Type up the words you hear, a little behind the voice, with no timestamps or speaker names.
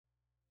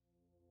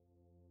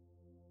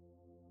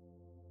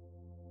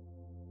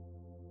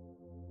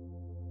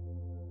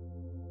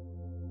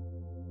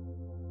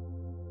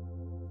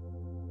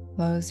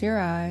Close your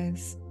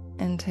eyes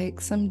and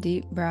take some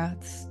deep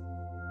breaths.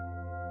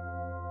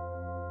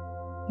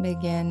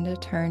 Begin to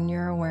turn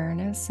your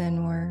awareness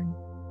inward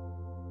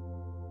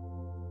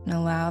and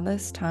allow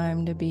this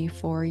time to be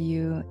for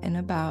you and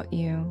about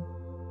you.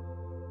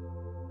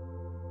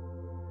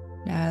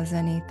 As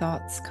any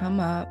thoughts come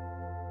up,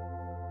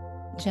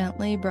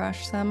 gently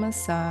brush them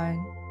aside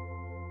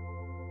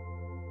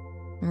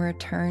and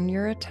return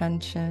your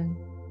attention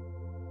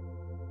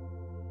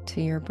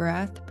to your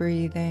breath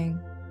breathing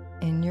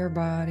in your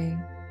body,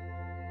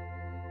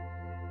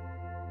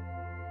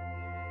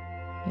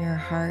 your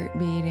heart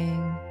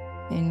beating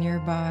in your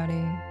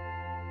body,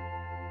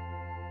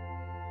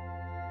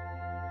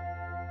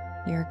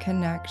 your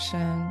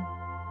connection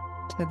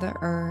to the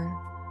earth,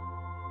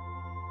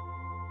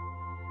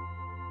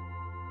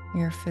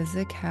 your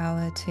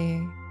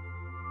physicality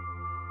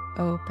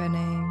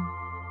opening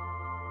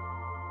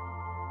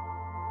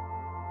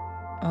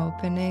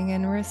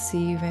and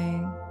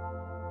receiving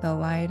the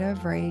light of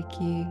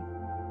Reiki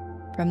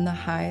from the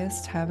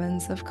highest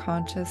heavens of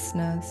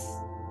consciousness,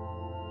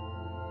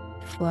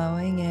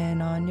 flowing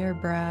in on your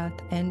breath,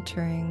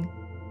 entering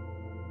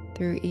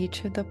through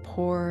each of the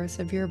pores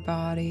of your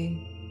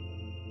body,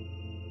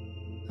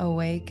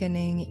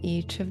 awakening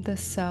each of the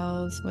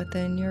cells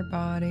within your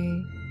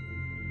body,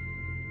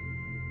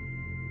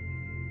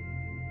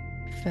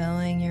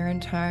 filling your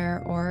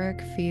entire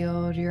auric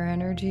field, your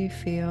energy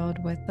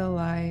field with the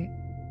light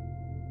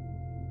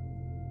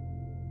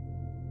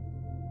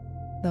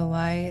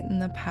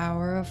and the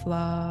power of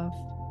love,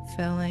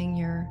 filling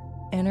your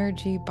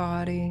energy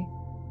body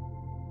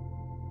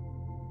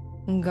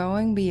and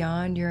going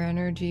beyond your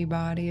energy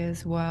body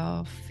as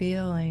well,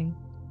 feeling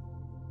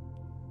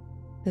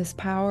this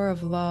power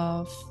of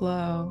love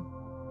flow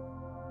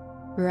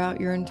throughout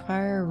your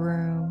entire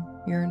room,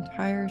 your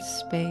entire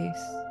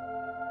space,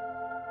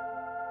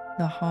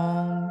 the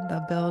home,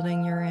 the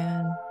building you're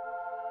in,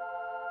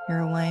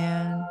 your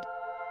land,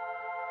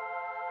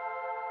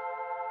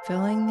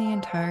 filling the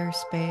entire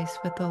space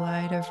with the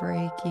light of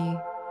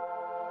Reiki,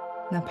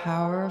 the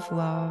power of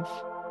love,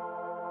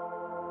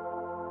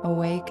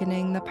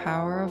 awakening the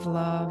power of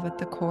love at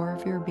the core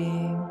of your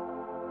being,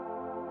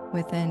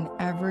 within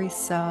every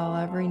cell,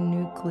 every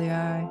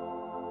nuclei,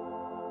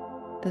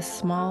 the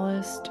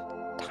smallest,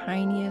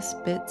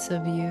 tiniest bits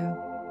of you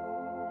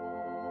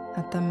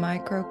at the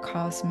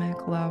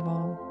microcosmic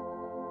level,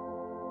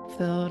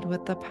 filled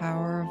with the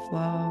power of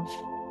love.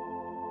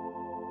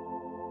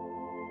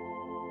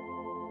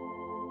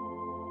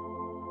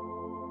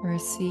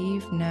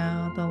 Receive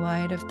now the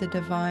light of the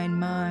divine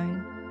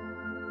mind,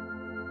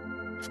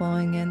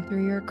 flowing in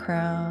through your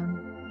crown,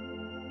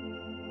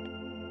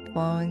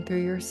 flowing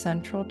through your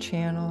central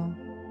channel,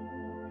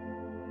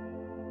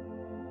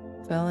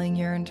 filling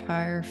your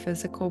entire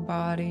physical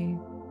body,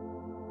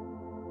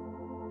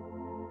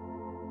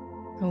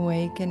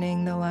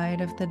 awakening the light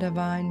of the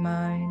divine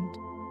mind,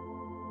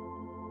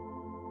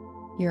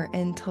 your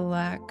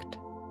intellect,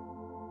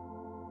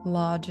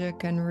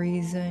 logic and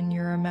reason,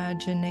 your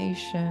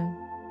imagination,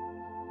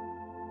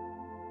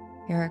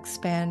 your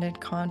expanded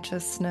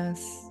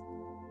consciousness,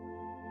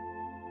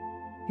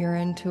 your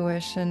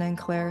intuition and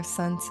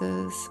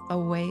clairsenses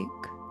awake,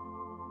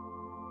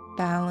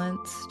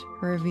 balanced,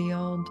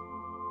 revealed,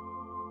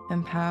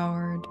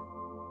 empowered.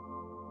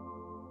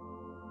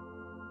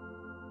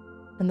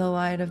 And the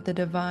light of the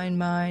divine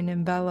mind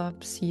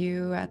envelops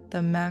you at the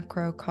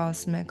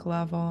macrocosmic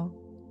level.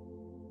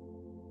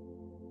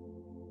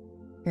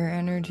 Your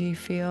energy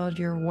field,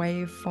 your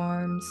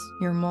waveforms,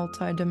 your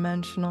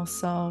multidimensional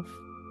self.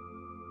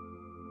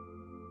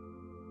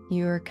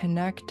 You are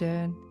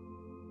connected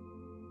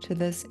to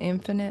this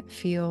infinite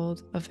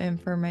field of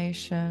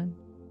information,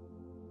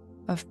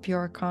 of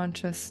pure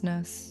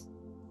consciousness,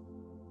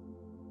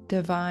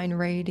 divine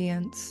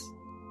radiance,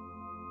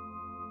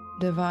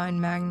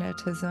 divine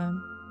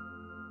magnetism.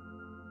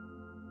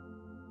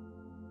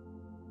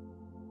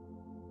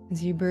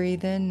 As you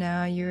breathe in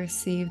now, you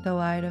receive the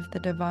light of the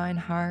divine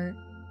heart,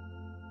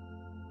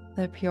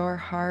 the pure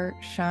heart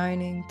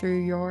shining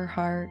through your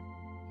heart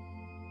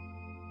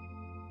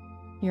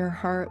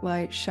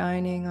light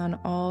shining on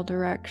all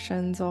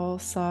directions, all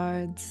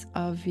sides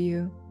of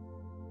you,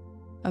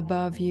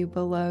 above you,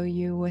 below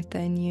you,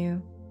 within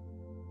you,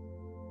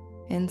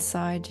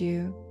 inside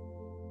you,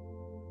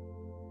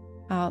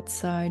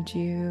 outside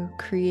you,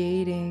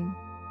 creating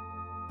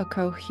a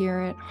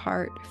coherent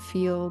heart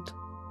field,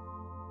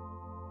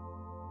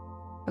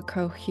 a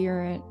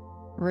coherent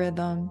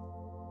rhythm,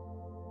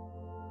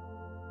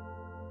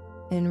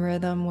 in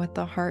rhythm with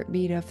the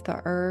heartbeat of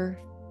the earth,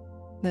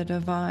 the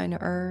divine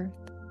earth,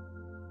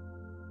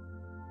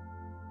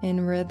 in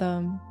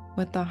rhythm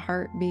with the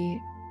heartbeat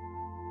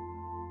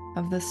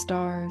of the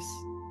stars,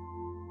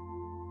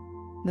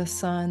 the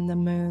sun, the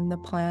moon, the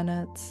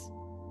planets,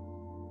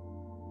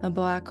 the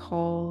black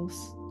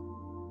holes,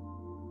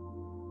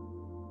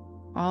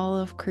 all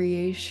of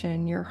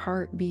creation. Your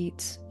heart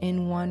beats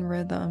in one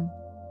rhythm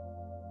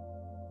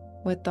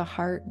with the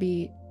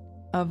heartbeat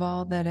of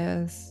all that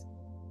is.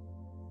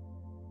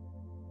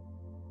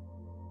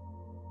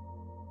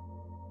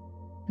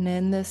 And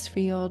in this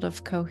field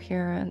of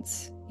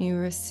coherence, you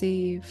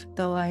receive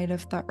the light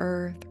of the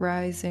earth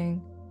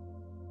rising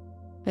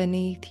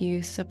beneath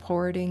you,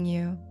 supporting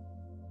you,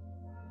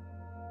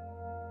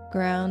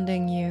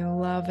 grounding you,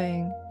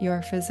 loving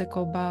your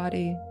physical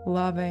body,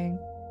 loving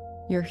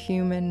your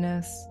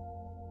humanness,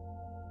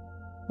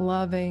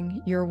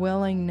 loving your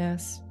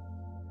willingness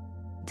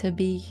to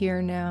be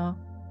here now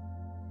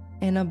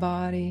in a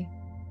body,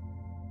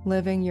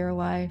 living your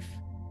life,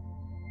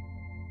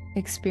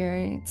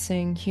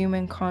 experiencing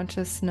human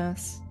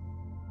consciousness,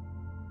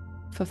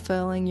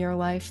 fulfilling your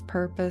life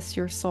purpose,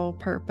 your soul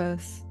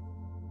purpose,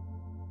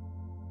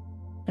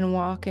 and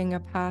walking a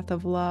path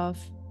of love,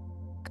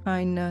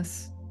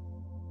 kindness,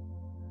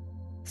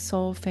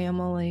 soul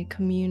family,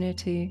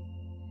 community,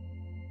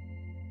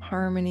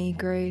 harmony,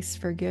 grace,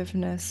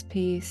 forgiveness,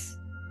 peace,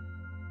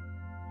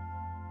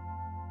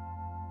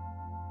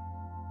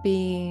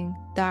 being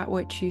that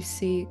which you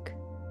seek.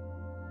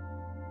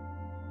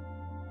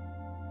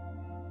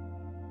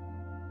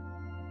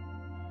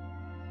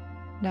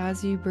 And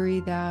as you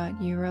breathe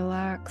out, you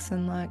relax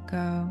and let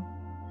go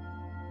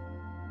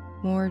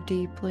more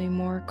deeply,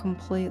 more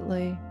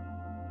completely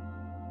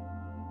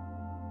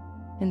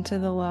into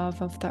the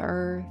love of the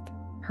earth,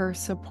 her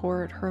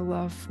support, her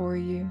love for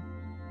you,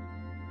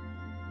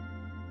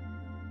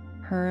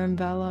 her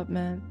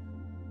envelopment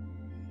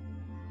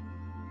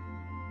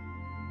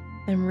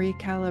and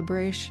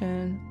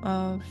recalibration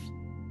of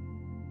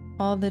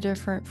all the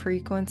different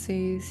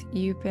frequencies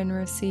you've been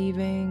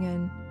receiving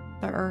and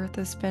the earth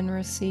has been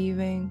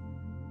receiving,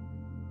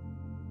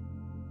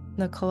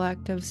 the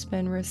collective's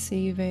been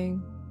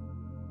receiving,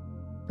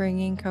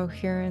 bringing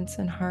coherence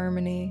and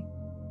harmony,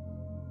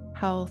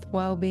 health,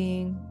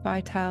 well-being,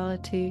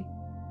 vitality,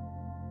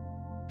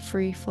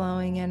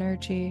 free-flowing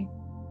energy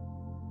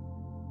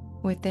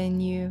within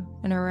you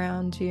and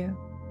around you.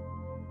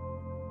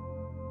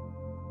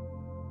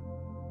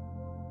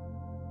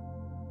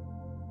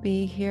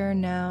 Be here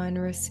now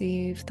and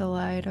receive the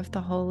light of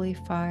the holy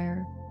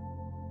fire,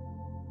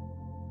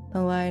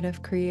 the light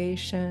of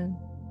creation.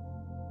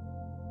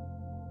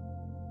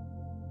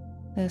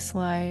 This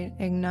light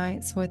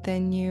ignites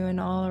within you and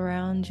all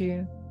around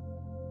you,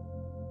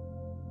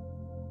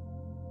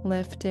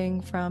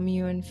 lifting from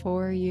you and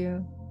for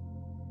you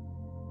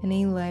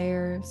any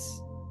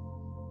layers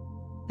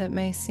that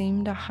may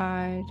seem to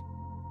hide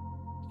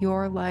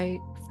your light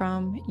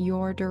from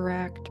your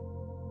direct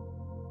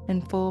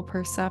and full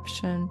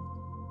perception.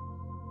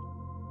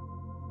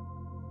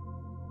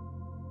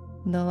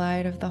 The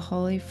light of the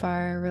holy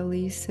fire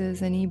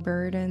releases any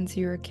burdens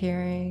you are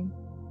carrying,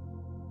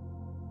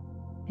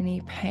 any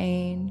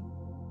pain,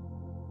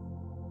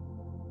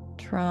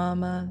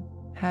 trauma,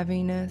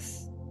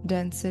 heaviness,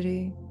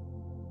 density,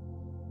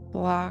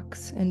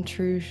 blocks,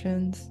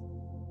 intrusions,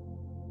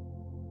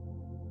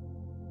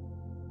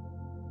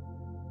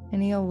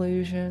 any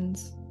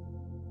illusions,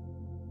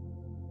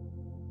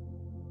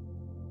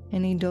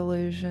 any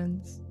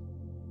delusions,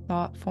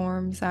 thought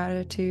forms,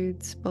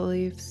 attitudes,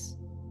 beliefs,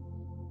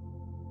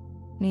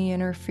 any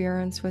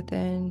interference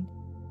within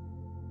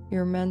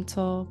your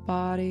mental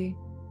body,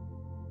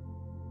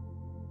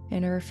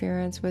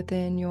 interference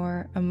within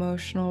your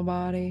emotional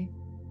body,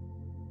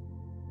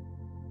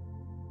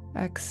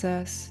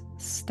 excess,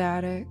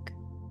 static,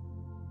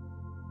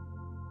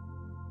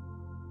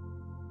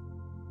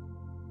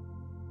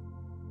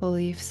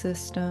 belief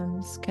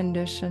systems,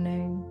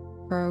 conditioning,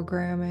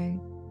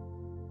 programming,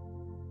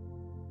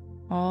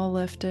 all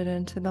lifted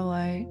into the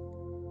light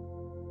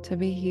to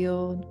be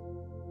healed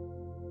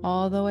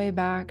all the way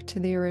back to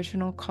the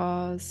original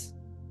cause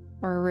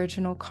or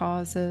original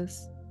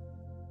causes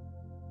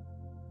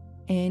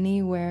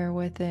anywhere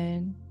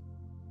within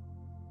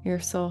your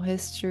soul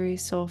history,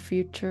 soul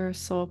future,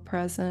 soul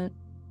present,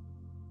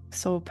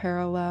 soul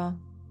parallel,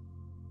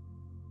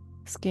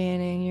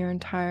 scanning your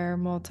entire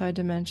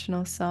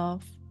multidimensional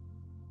self,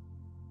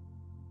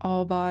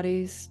 all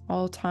bodies,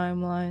 all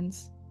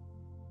timelines,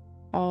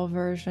 all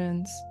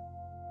versions,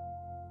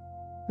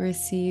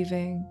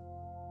 receiving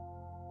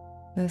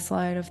this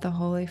light of the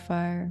holy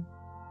fire,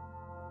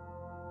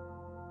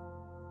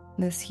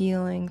 this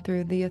healing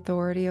through the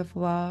authority of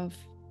love,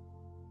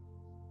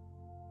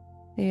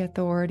 the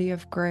authority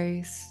of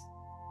grace,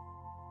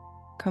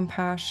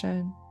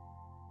 compassion,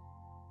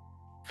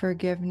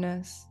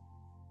 forgiveness,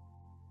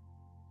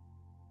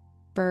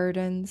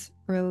 burdens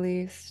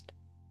released,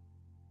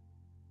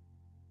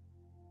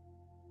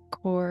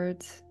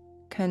 cords,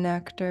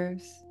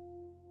 connectors,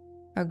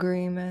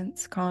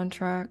 agreements,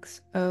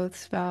 contracts,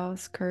 oaths,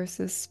 vows,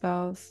 curses,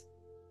 spells,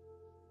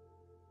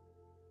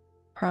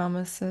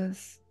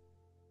 promises,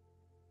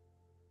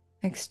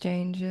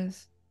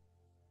 exchanges,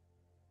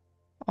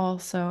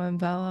 also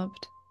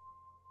enveloped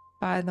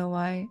by the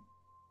light,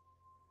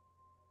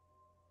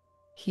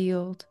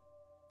 healed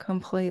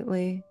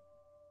completely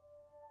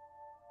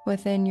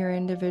within your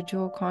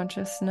individual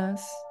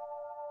consciousness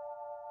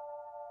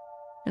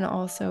and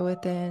also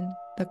within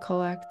the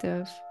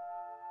collective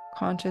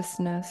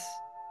consciousness,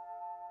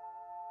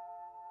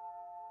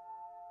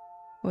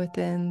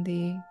 within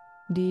the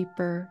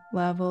deeper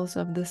levels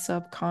of the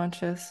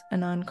subconscious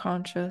and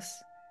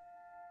unconscious,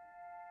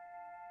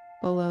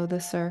 below the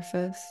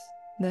surface,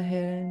 the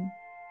hidden,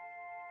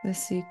 the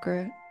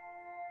secret,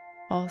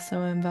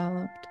 also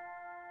enveloped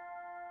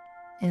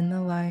in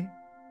the light.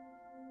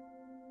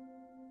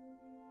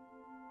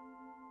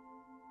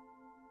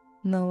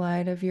 And the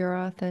light of your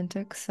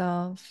authentic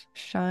self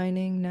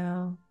shining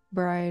now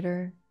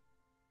brighter,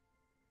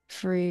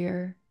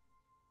 freer,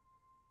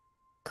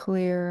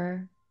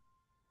 clearer,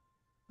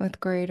 with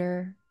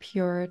greater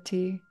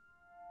purity,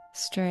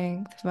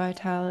 strength,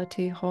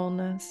 vitality,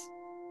 wholeness.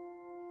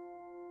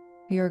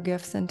 Your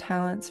gifts and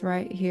talents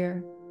right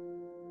here,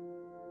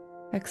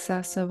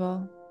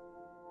 accessible,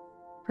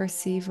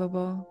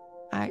 perceivable,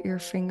 at your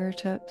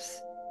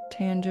fingertips,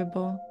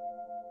 tangible,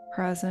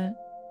 present,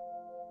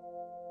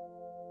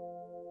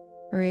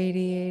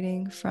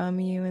 radiating from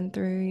you and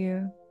through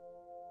you,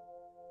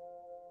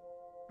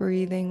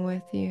 breathing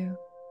with you.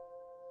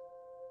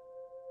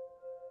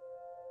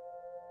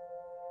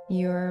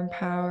 You are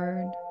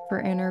empowered for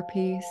inner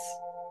peace,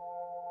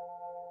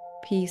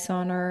 peace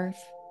on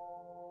earth,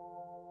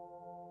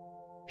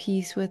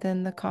 peace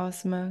within the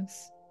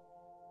cosmos,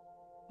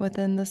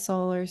 within the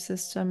solar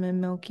system and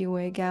Milky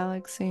Way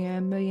galaxy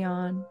and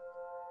beyond.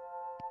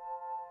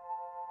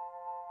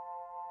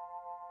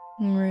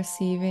 And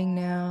receiving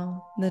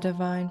now the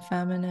divine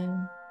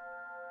feminine,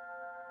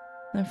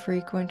 the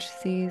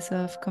frequencies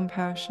of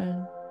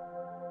compassion,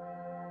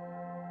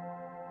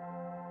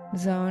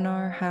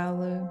 Zonar,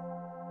 Halu,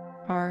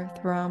 Arth,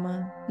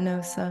 Rama,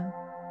 Nosa,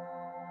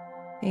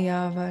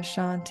 Iyava,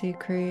 Shanti,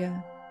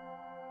 Kriya.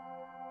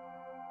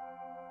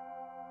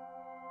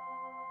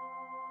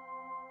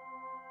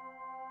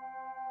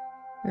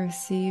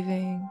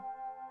 Receiving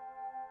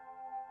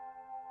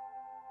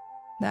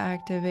the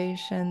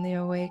activation, the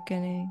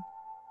awakening,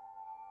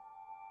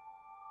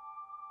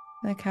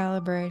 the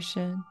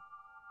calibration,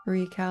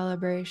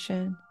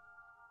 recalibration,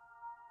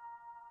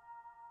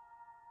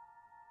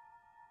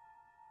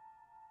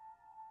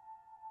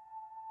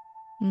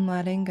 and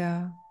letting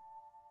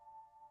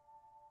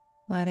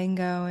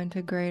go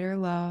into greater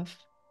love,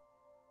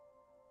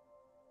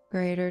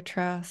 greater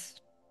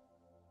trust,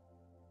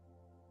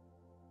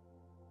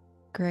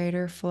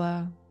 greater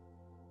flow.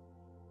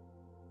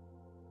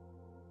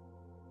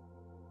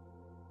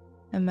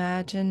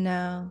 Imagine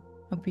now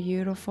a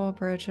beautiful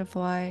bridge of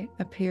light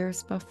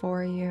appears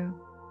before you.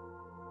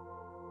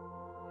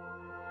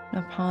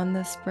 Upon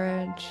this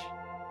bridge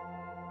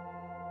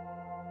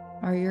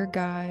are your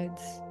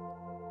guides,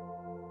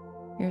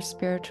 your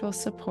spiritual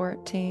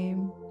support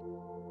team,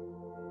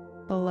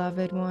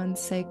 beloved ones,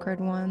 sacred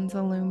ones,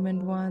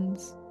 illumined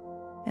ones,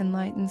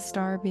 enlightened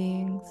star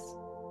beings.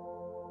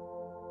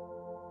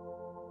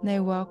 They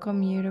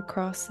welcome you to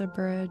cross the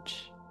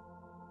bridge.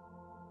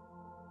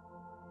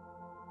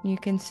 You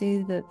can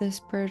see that this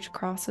bridge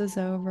crosses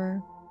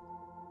over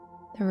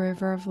the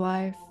river of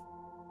life,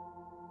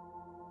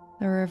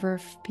 the river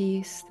of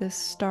peace, this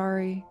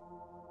starry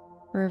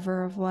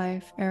river of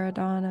life,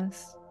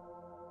 Eridanus.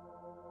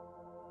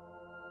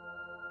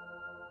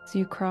 As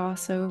you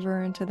cross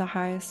over into the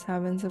highest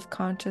heavens of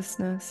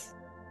consciousness,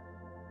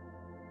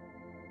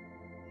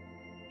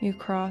 you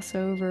cross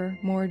over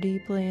more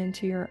deeply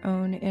into your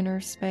own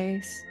inner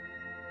space.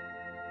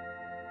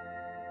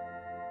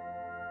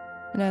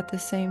 And at the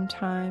same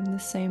time, the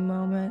same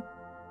moment,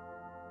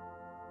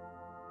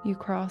 you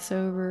cross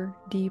over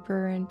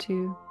deeper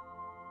into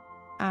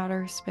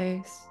outer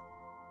space.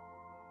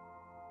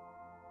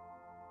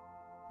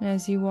 And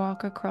as you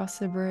walk across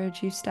the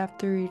bridge, you step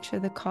through each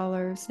of the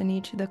colors, and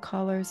each of the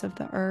colors of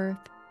the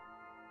earth,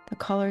 the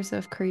colors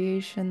of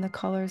creation, the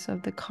colors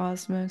of the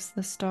cosmos,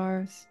 the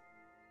stars.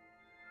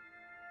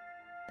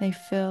 They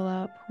fill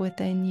up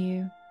within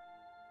you,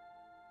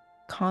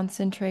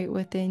 concentrate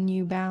within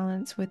you,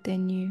 balance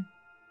within you,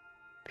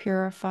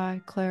 purify,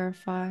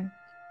 clarify,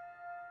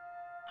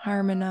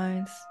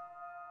 harmonize.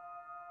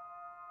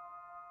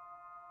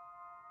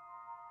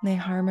 They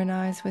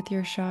harmonize with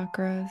your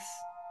chakras.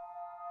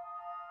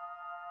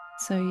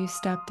 So you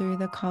step through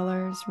the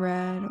colors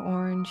red,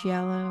 orange,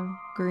 yellow,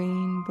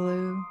 green,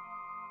 blue,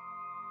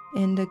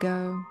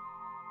 indigo,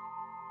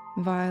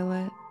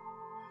 violet.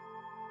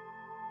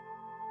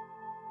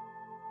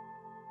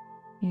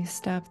 You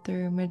step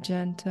through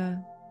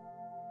magenta,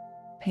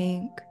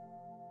 pink,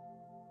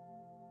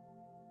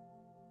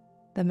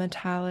 the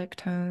metallic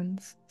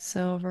tones,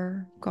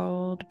 silver,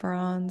 gold,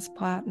 bronze,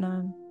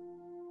 platinum,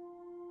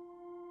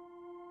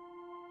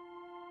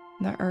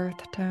 the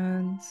earth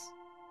tones,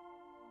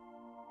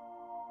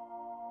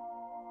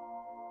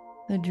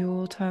 the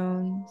jewel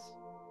tones,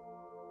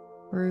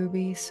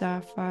 ruby,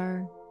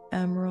 sapphire,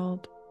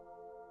 emerald,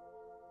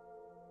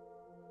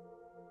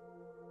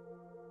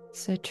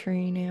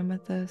 citrine,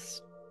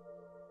 amethyst,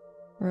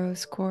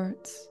 rose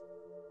quartz,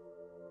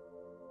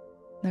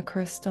 the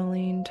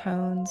crystalline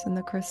tones and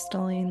the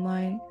crystalline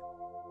light,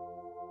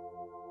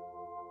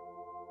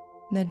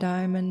 the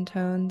diamond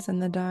tones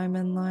and the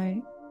diamond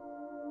light,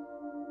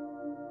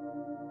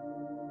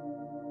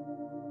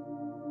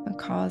 the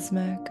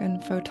cosmic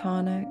and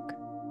photonic,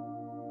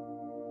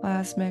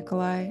 plasmic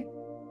light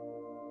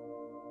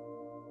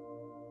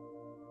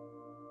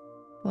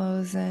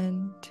flows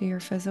in to your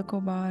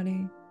physical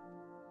body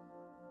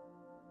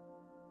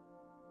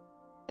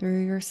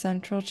through your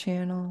central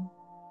channel,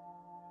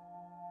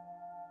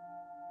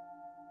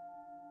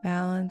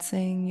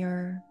 balancing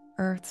your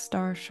Earth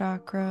Star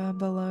chakra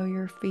below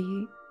your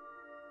feet,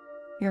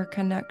 your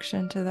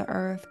connection to the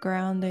earth,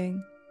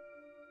 grounding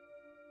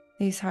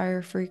these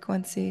higher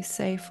frequencies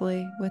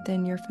safely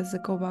within your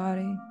physical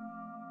body,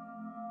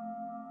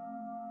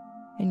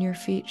 and your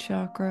feet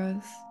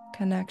chakras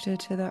connected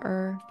to the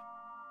earth,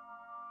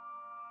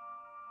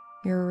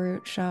 your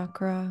root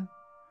chakra,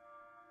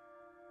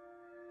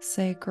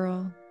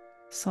 sacral,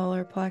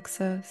 solar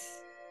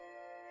plexus,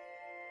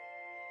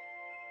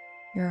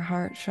 your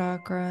heart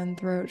chakra and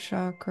throat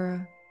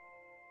chakra,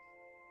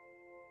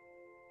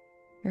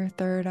 your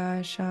third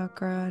eye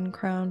chakra and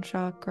crown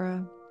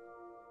chakra,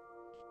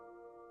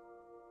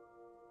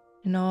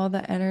 and all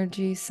the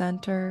energy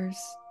centers,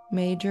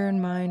 major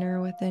and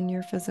minor, within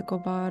your physical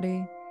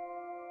body,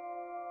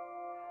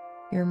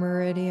 your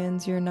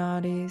meridians, your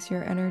nadis,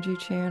 your energy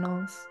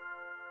channels,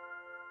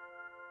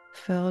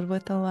 filled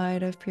with the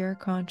light of pure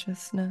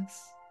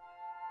consciousness,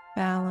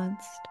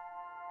 balanced,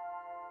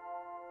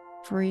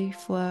 free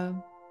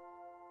flow.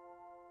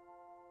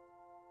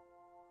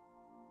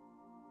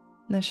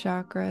 The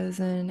chakras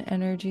and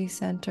energy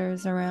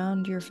centers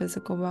around your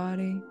physical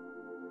body,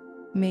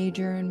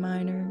 major and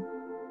minor,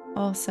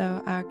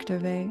 also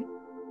activate,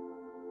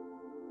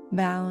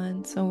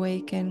 balance,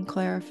 awaken,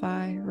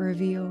 clarify,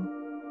 reveal.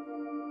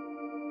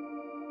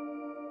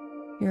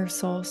 Your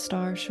soul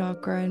star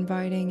chakra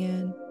inviting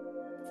in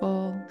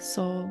full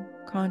soul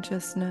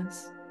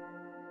consciousness,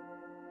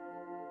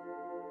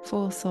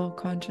 full soul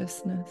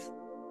consciousness.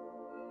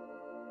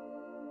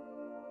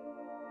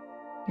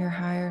 Your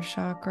higher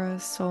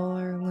chakras,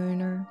 solar,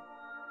 lunar,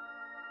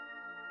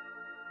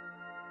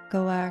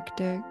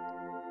 galactic,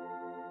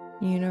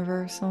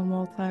 universal,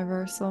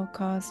 multiversal,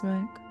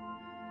 cosmic,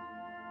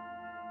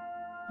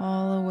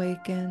 all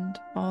awakened,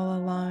 all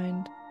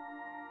aligned,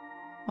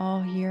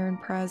 all here and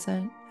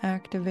present,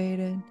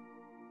 activated,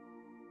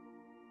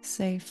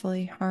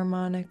 safely,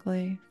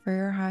 harmonically, for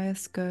your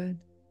highest good,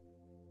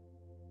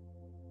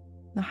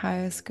 the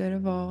highest good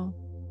of all.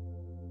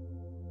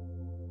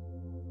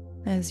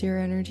 As your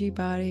energy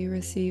body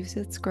receives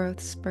its growth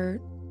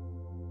spurt,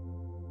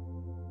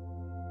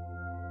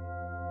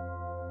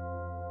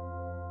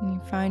 and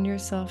you find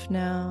yourself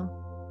now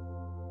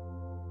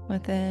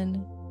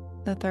within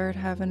the third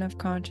heaven of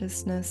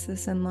consciousness,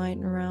 this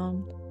enlightened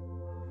realm,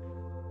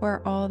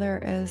 where all there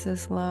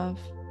is love.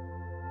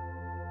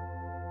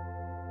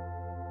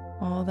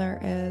 All there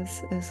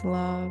is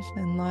love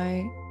and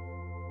light,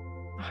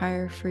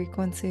 higher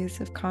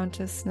frequencies of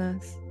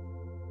consciousness.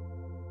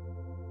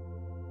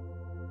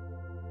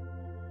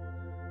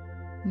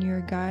 And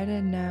you're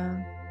guided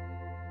now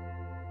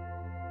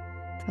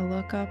to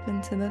look up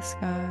into the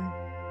sky,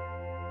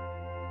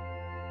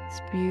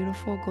 this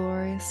beautiful,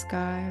 glorious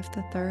sky of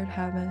the third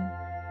heaven,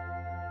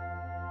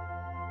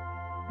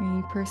 where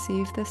you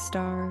perceive the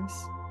stars,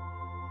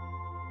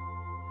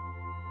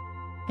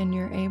 and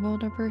you're able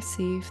to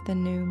perceive the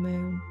new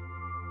moon.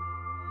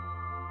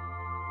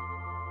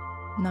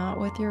 Not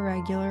with your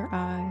regular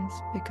eyes,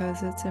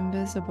 because it's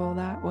invisible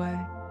that way,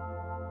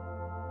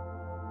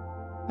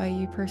 but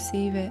you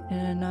perceive it in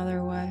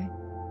another way.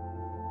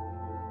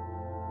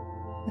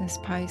 This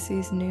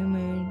Pisces new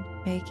moon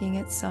making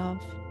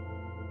itself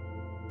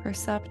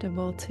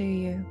perceptible to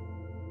you.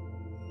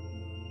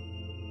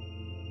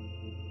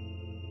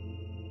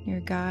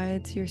 Your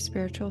guides, your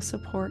spiritual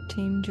support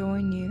team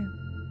join you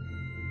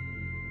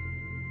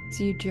as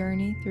you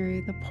journey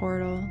through the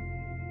portal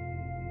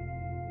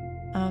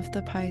of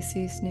the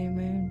Pisces new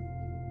moon.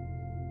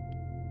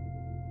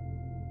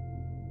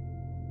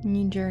 And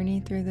you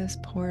journey through this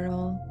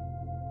portal,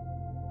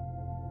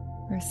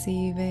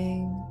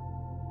 receiving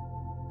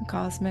the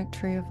cosmic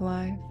tree of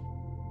life,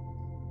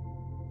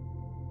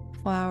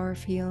 flower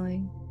of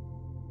healing,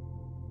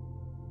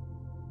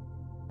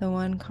 the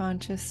one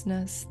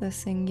consciousness, the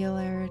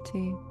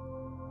singularity.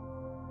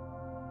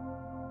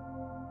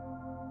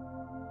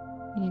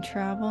 You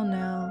travel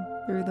now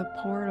through the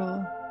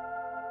portal,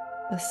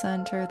 the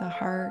center, the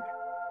heart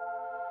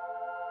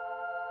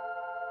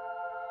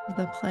of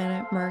the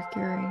planet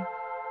Mercury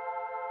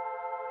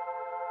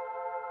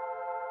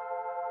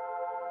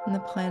and the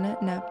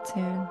planet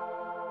Neptune.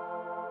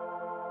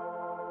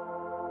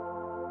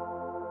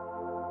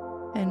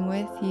 And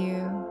with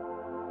you,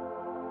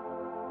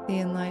 the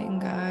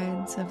enlightened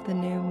guides of the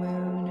new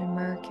moon and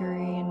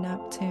Mercury and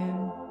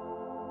Neptune.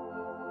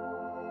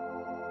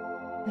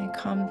 They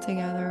come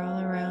together all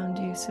around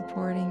you,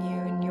 supporting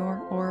you in your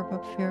orb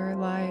of pure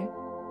light.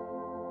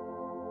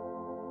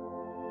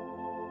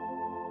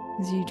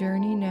 As you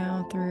journey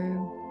now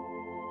through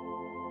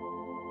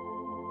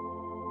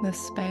the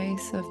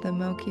space of the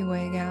Milky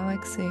Way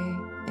galaxy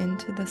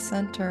into the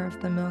center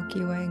of the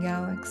Milky Way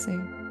galaxy,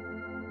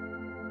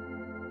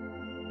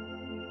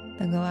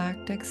 the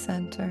galactic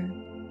center.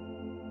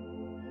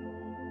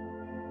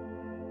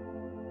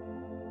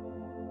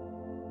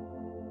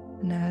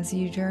 And as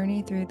you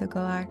journey through the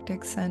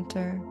galactic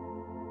center,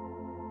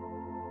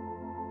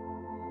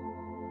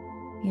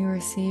 you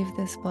receive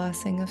this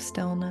blessing of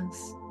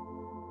stillness,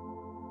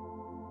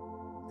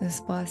 this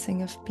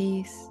blessing of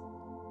peace,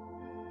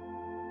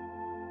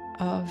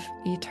 of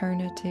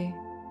eternity,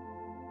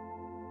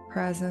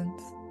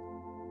 presence.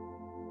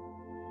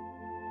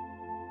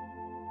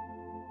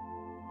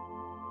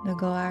 The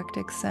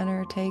galactic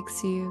center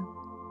takes you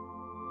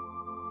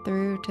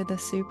through to the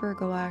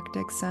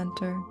supergalactic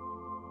center,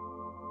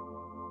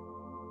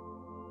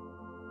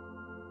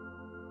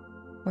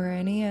 where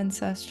any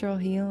ancestral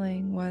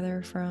healing,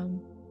 whether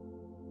from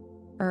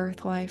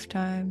Earth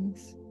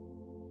lifetimes,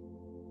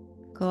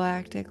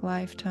 galactic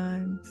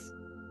lifetimes,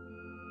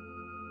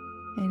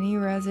 any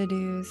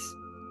residues,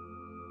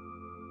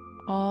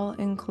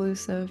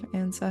 all-inclusive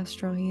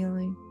ancestral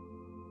healing,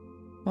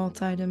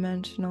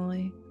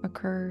 multidimensionally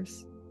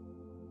occurs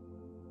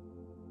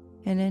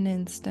in an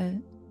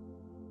instant,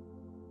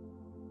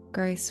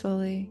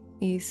 gracefully,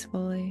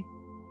 easefully,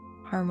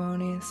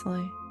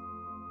 harmoniously,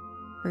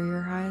 for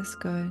your highest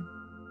good,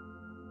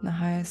 the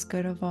highest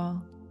good of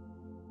all.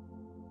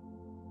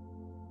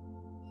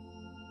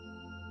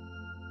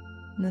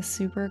 And the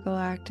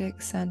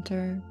supergalactic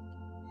center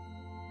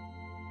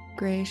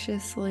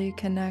graciously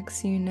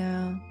connects you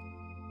now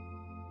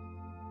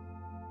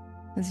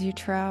as you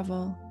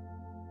travel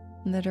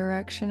in the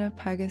direction of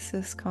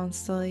Pegasus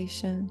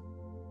constellation,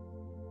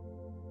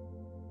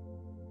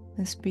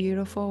 this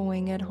beautiful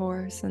winged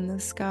horse in the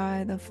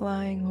sky, the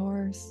flying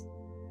horse.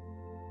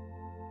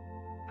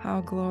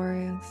 How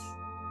glorious.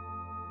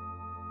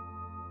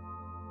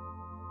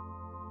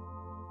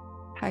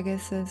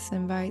 Pegasus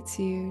invites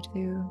you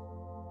to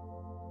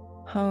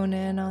hone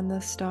in on the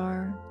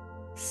star,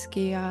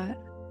 Scheat,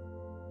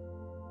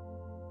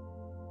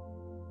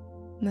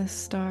 the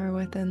star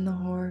within the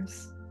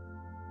horse.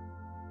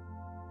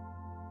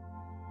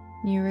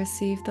 You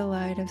receive the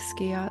light of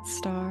Scheat's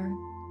star.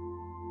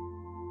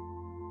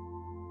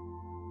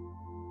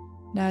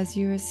 And as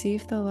you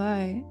receive the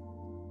light,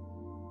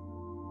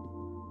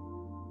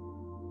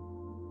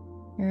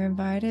 you're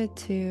invited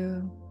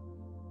to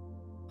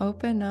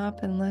open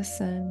up and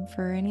listen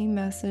for any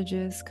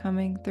messages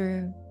coming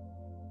through.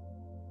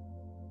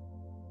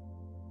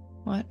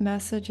 What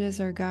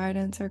messages or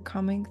guidance are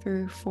coming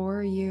through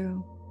for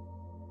you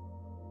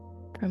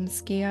from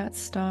Scheat's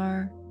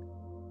star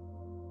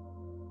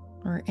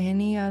or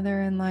any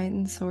other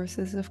enlightened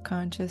sources of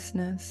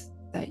consciousness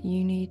that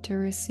you need to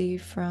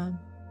receive from.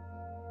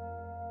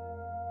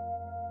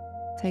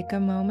 Take a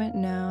moment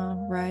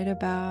now, write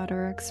about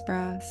or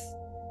express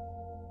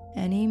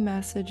any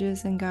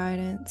messages and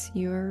guidance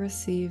you are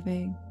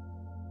receiving.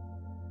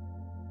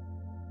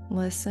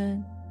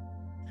 Listen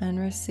and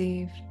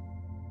receive.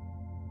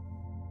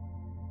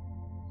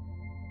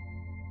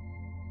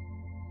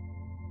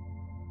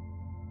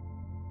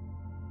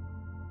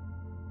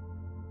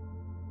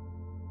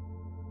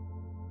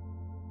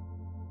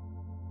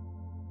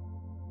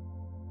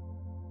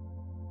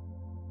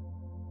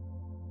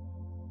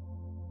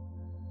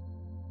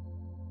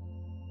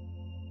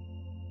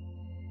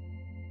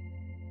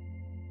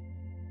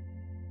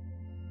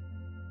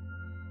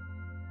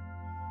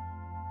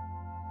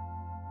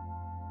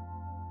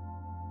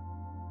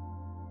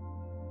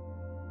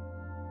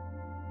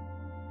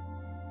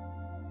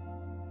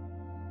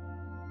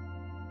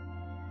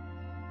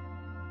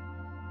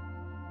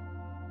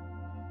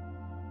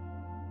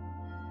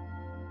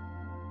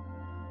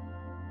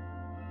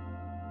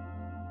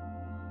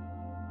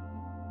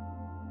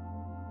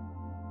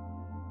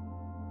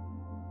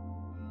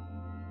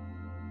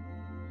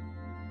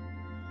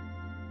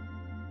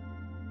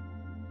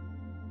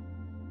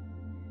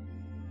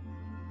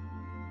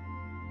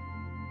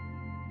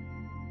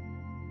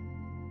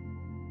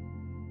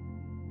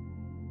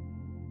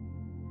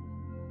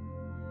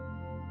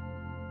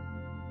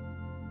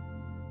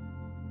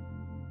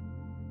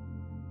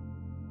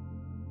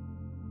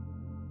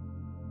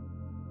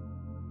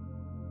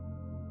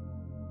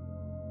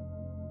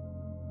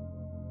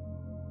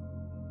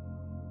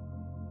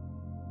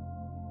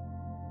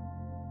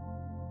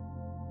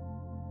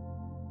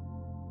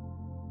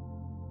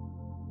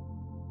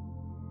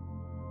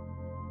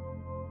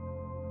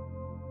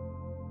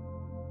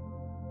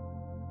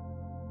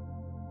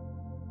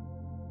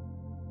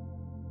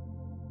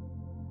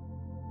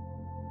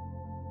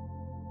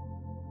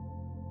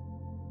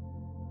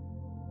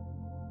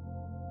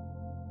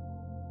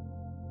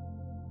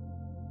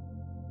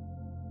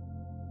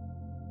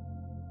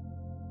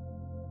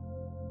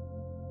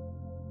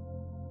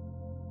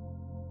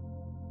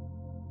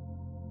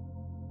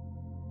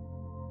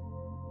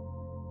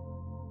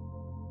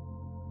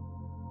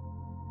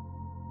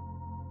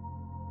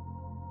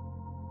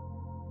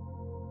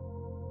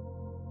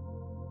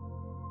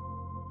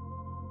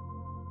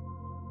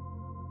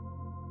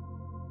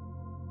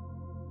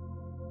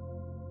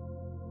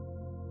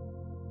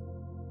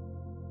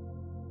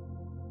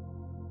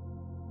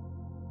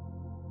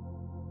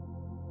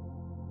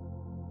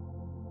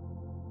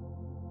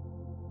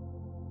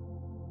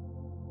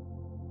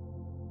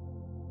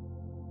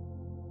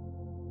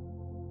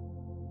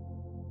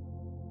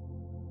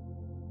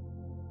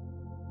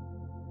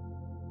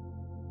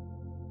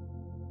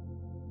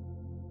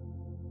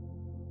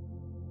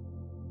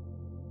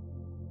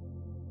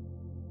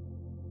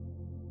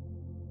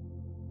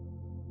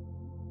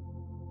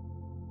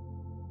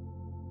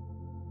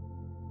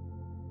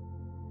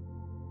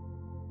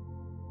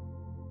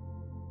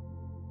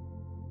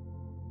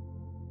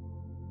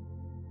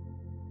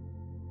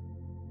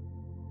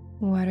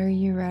 What are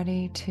you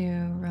ready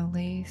to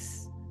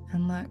release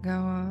and let go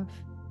of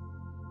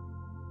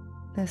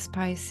this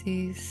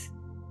Pisces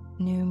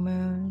new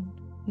moon,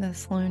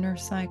 this lunar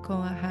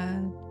cycle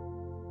ahead?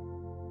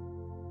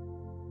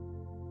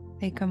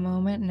 Take a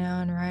moment now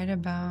and write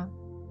about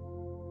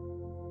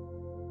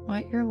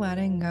what you're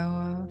letting go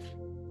of,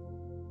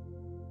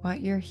 what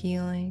you're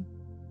healing.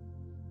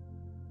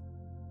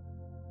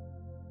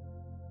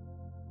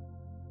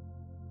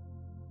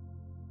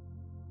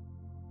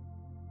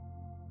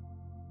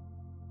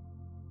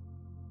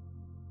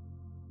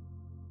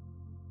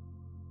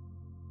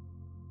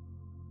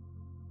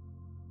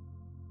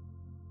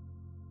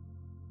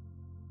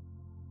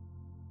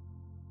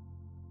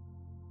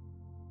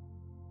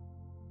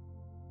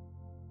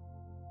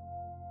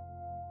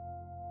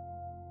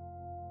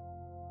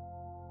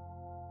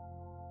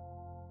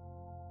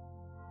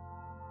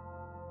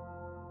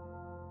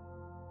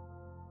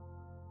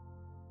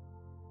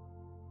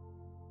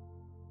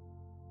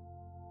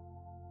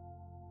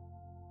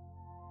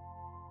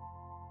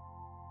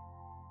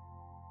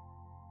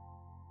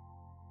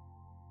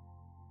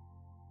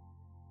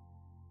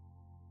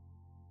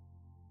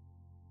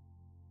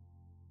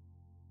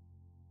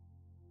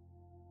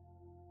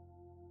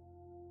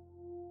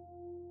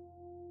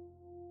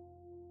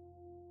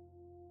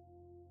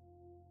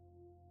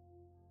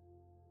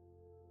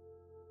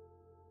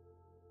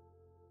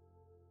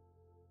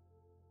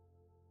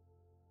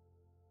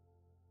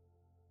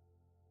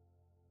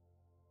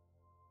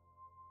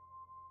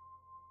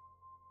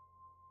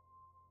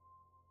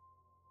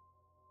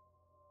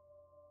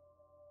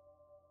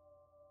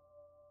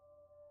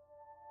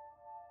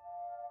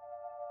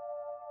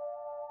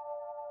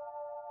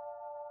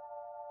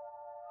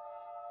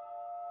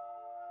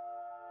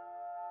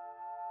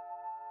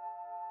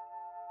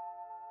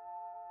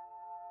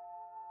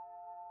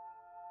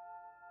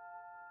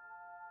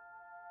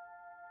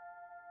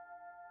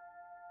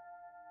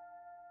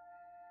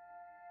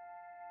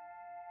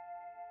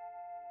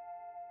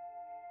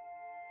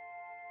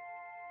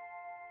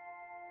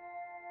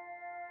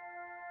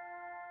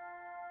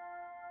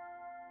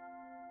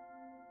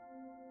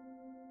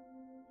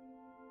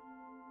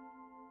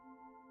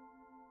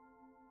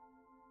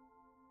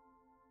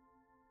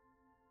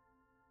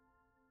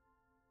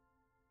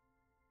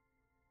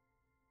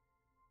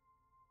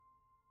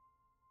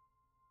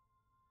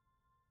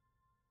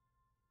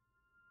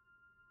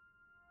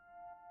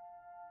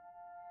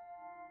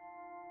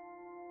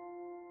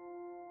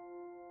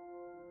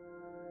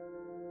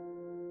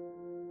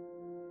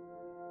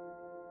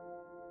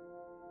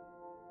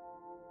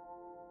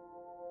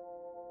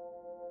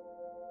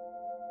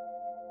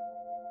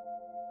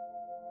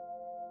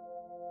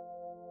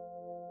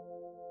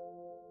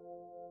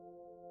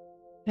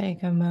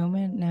 Take a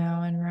moment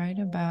now and write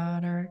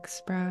about or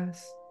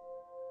express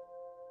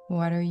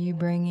what are you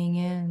bringing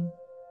in,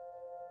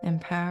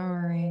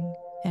 empowering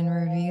and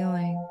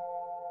revealing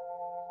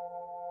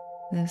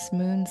this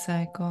moon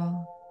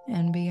cycle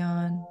and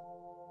beyond.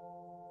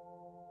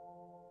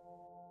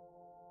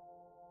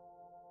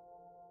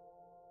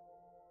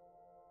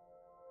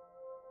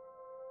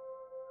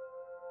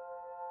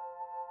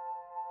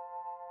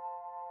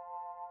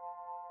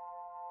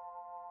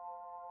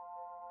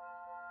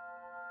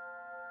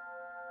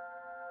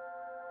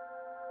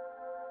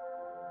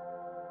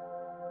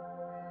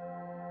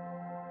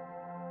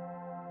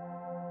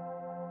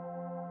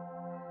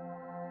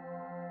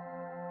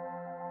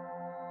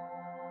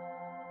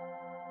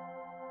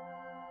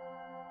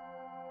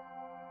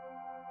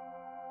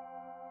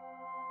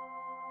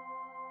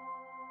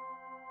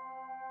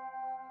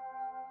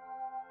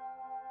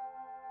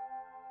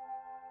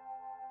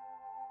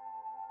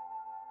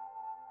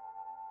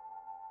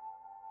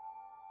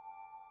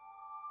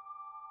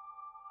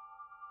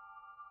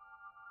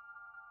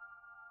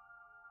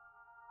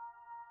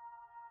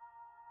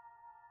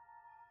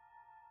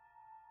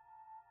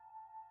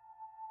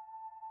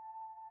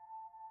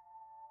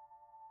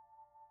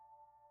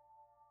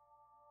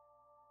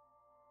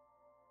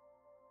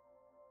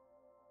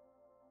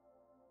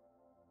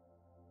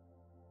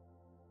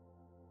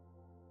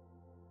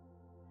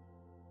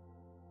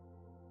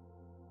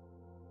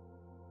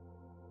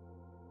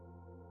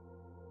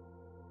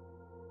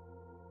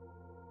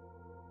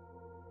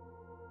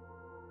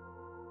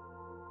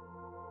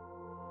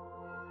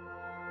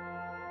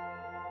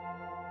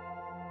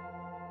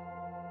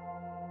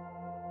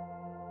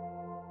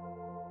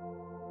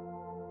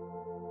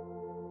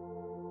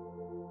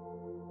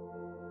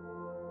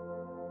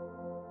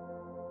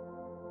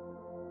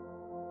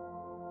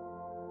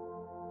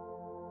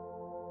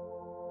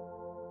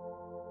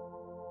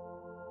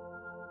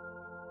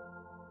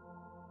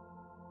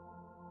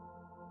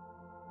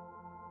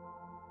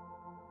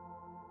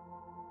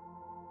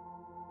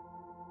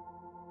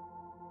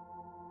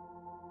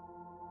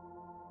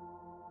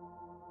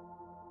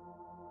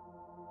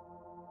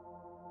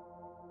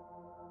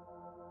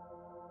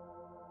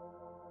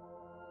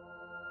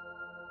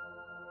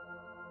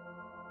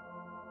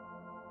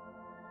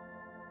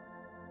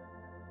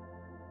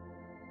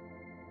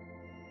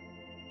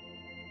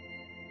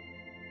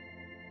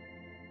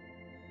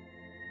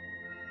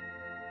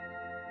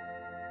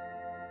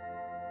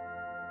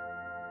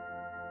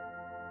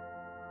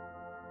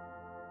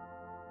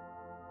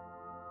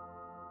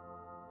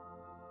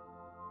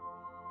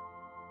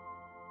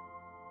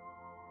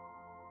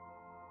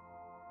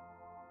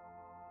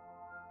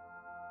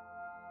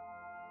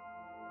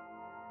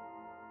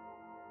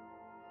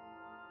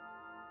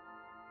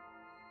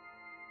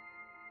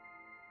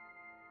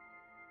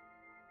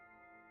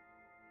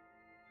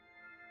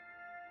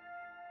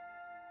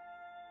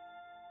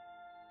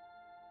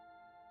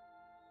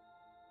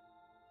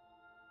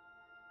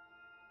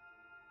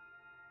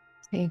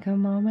 Take a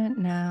moment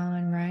now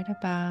and write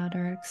about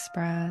or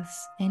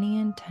express any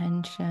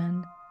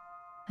intention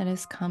that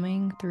is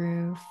coming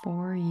through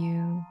for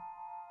you,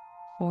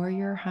 for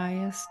your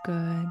highest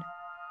good,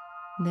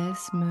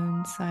 this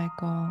moon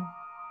cycle.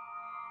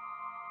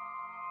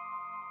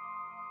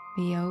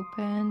 Be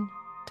open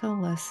to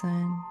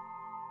listen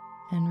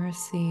and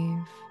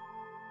receive.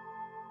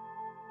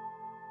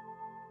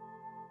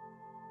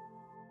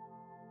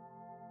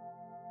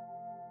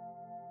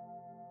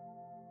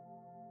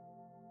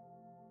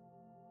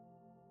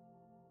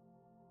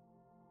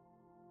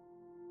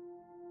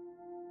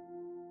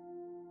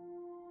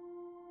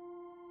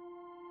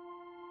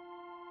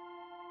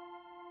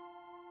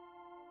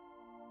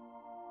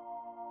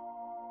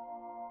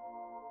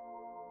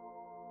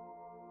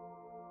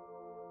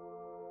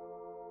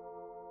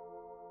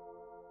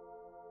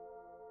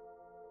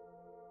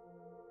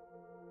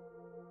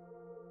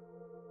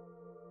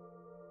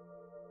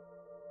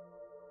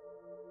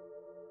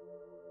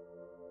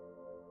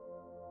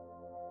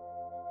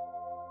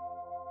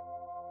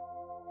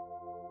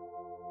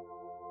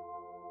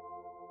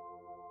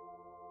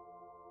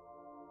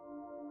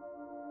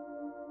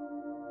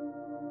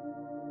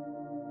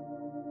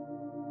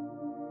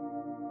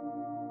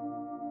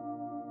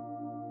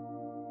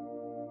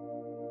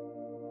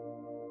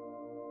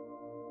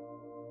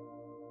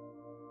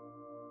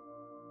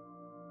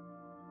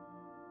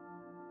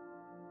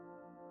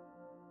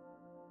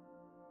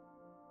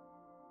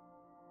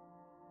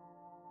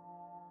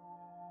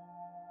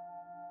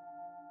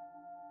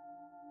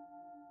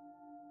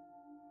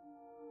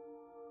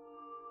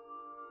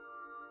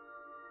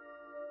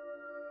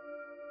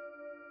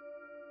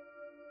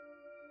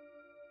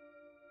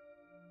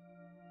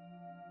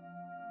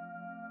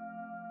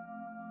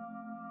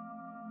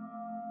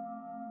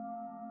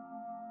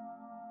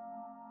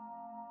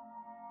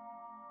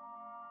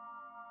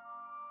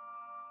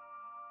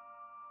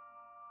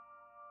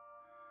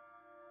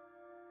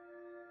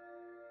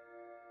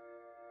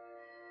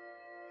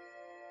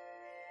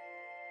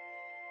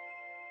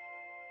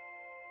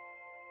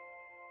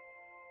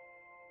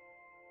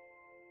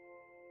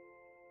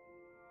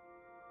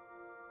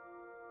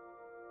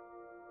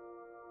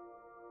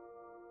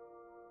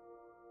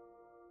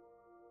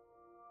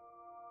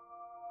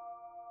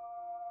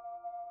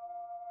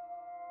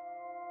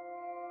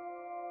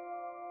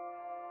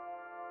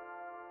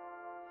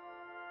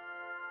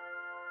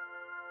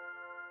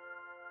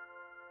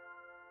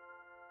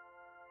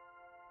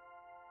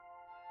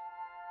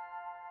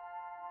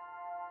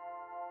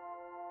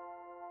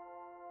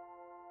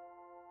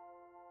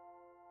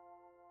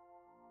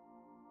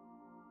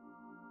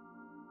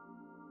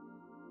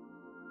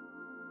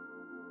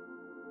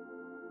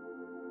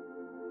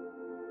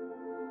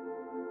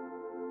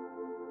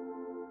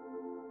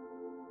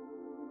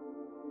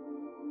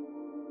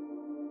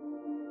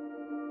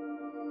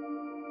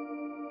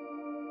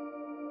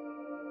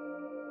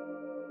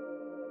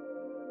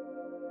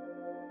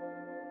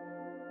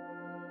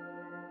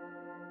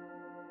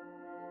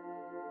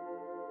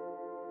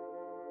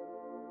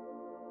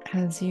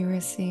 As you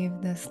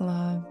receive this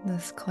love,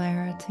 this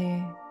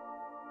clarity,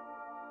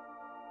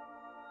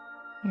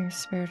 your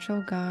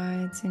spiritual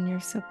guides and your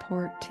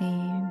support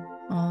team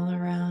all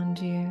around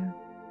you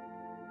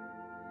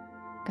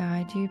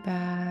guide you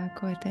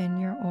back within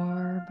your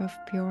orb of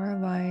pure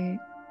light,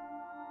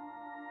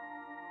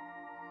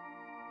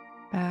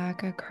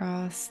 back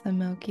across the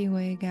Milky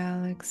Way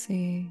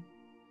galaxy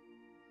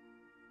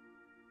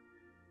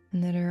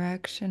in the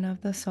direction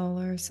of the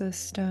solar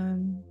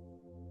system.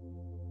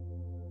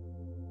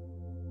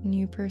 And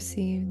you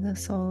perceive the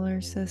solar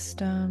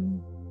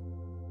system.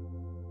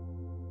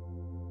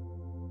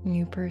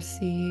 You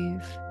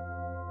perceive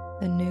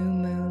the new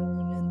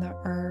moon and the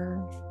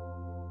earth.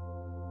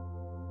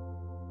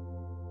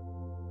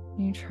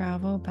 You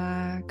travel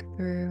back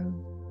through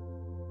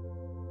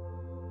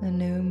the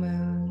new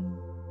moon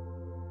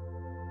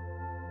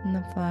and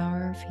the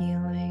flower of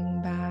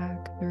healing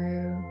back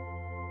through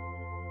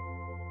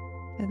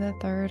to the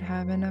third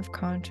heaven of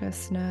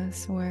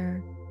consciousness,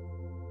 where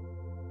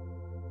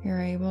you're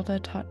able to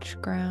touch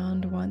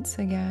ground once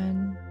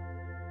again.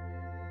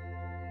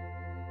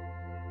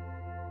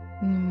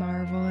 You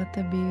marvel at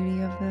the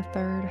beauty of the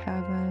third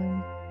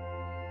heaven,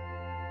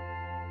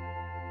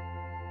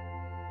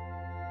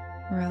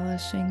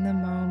 relishing the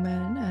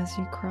moment as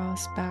you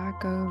cross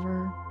back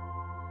over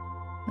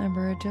the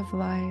bridge of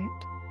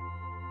light.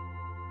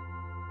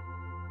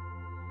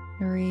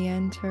 You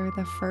re-enter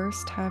the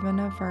first heaven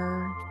of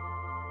earth,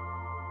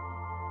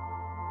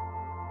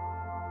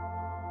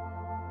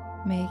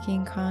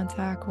 making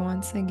contact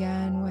once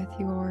again with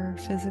your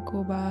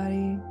physical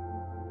body,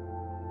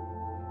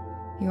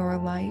 your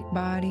light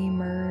body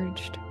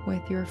merged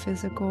with your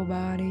physical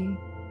body,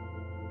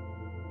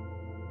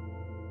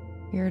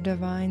 your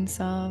divine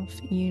self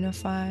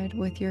unified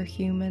with your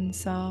human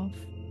self.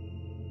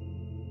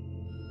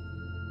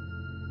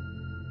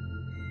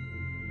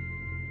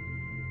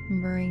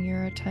 Bring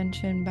your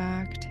attention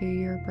back to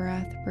your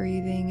breath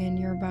breathing in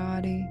your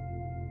body,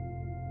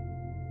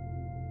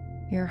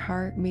 your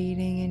heart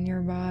beating in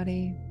your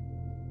body.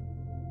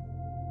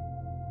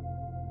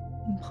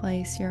 And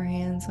place your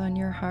hands on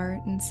your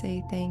heart and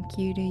say thank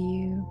you to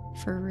you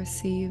for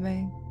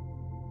receiving,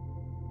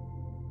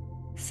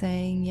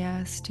 saying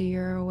yes to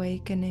your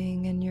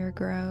awakening and your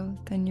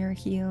growth and your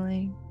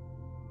healing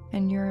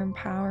and your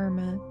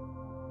empowerment,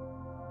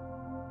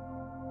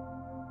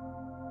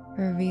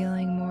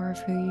 revealing more of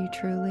who you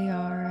truly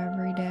are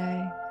every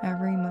day,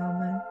 every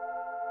moment.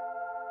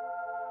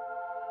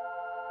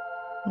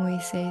 We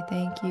say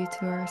thank you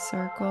to our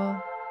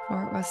circle,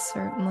 for it was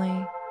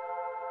certainly,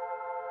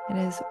 it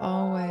is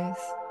always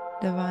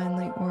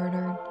divinely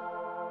ordered.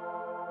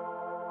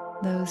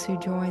 Those who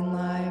join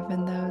live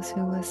and those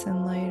who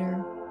listen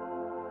later,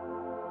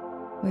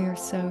 we are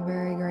so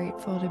very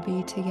grateful to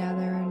be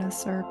together in a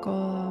circle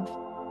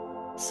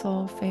of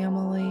soul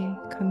family,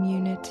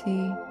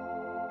 community,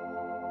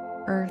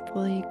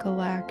 earthly,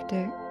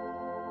 galactic.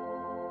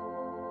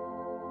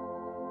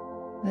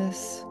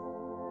 This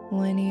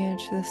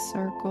lineage, this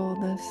circle,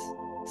 this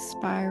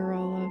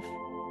spiral of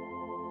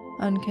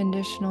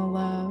unconditional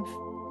love,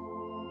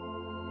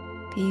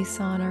 peace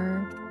on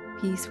earth,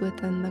 peace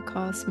within the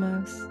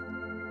cosmos,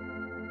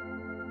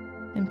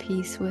 and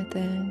peace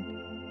within.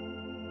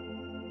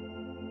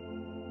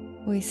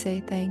 We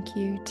say thank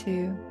you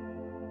to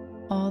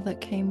all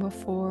that came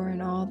before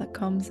and all that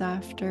comes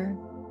after,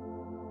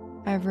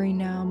 every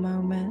now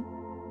moment,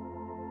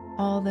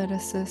 all that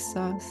assists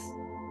us.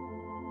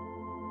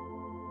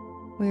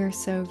 We are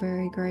so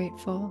very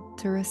grateful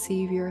to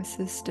receive your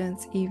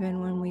assistance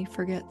even when we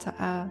forget to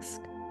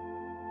ask.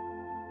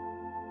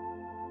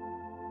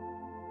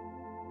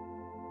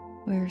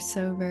 We are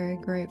so very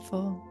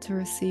grateful to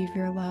receive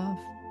your love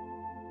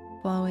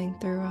flowing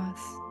through us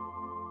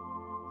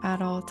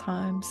at all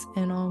times,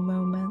 in all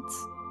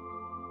moments,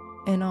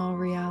 in all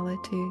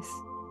realities.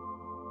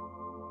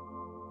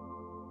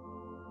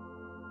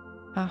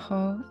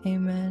 Aho,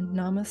 amen,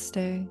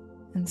 namaste,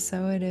 and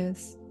so it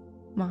is.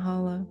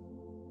 Mahalo.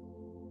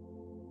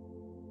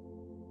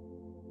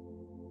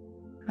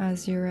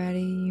 As you're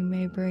ready, you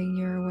may bring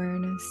your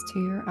awareness to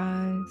your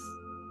eyes.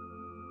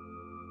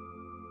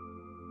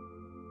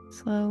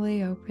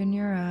 Slowly open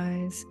your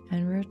eyes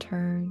and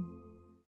return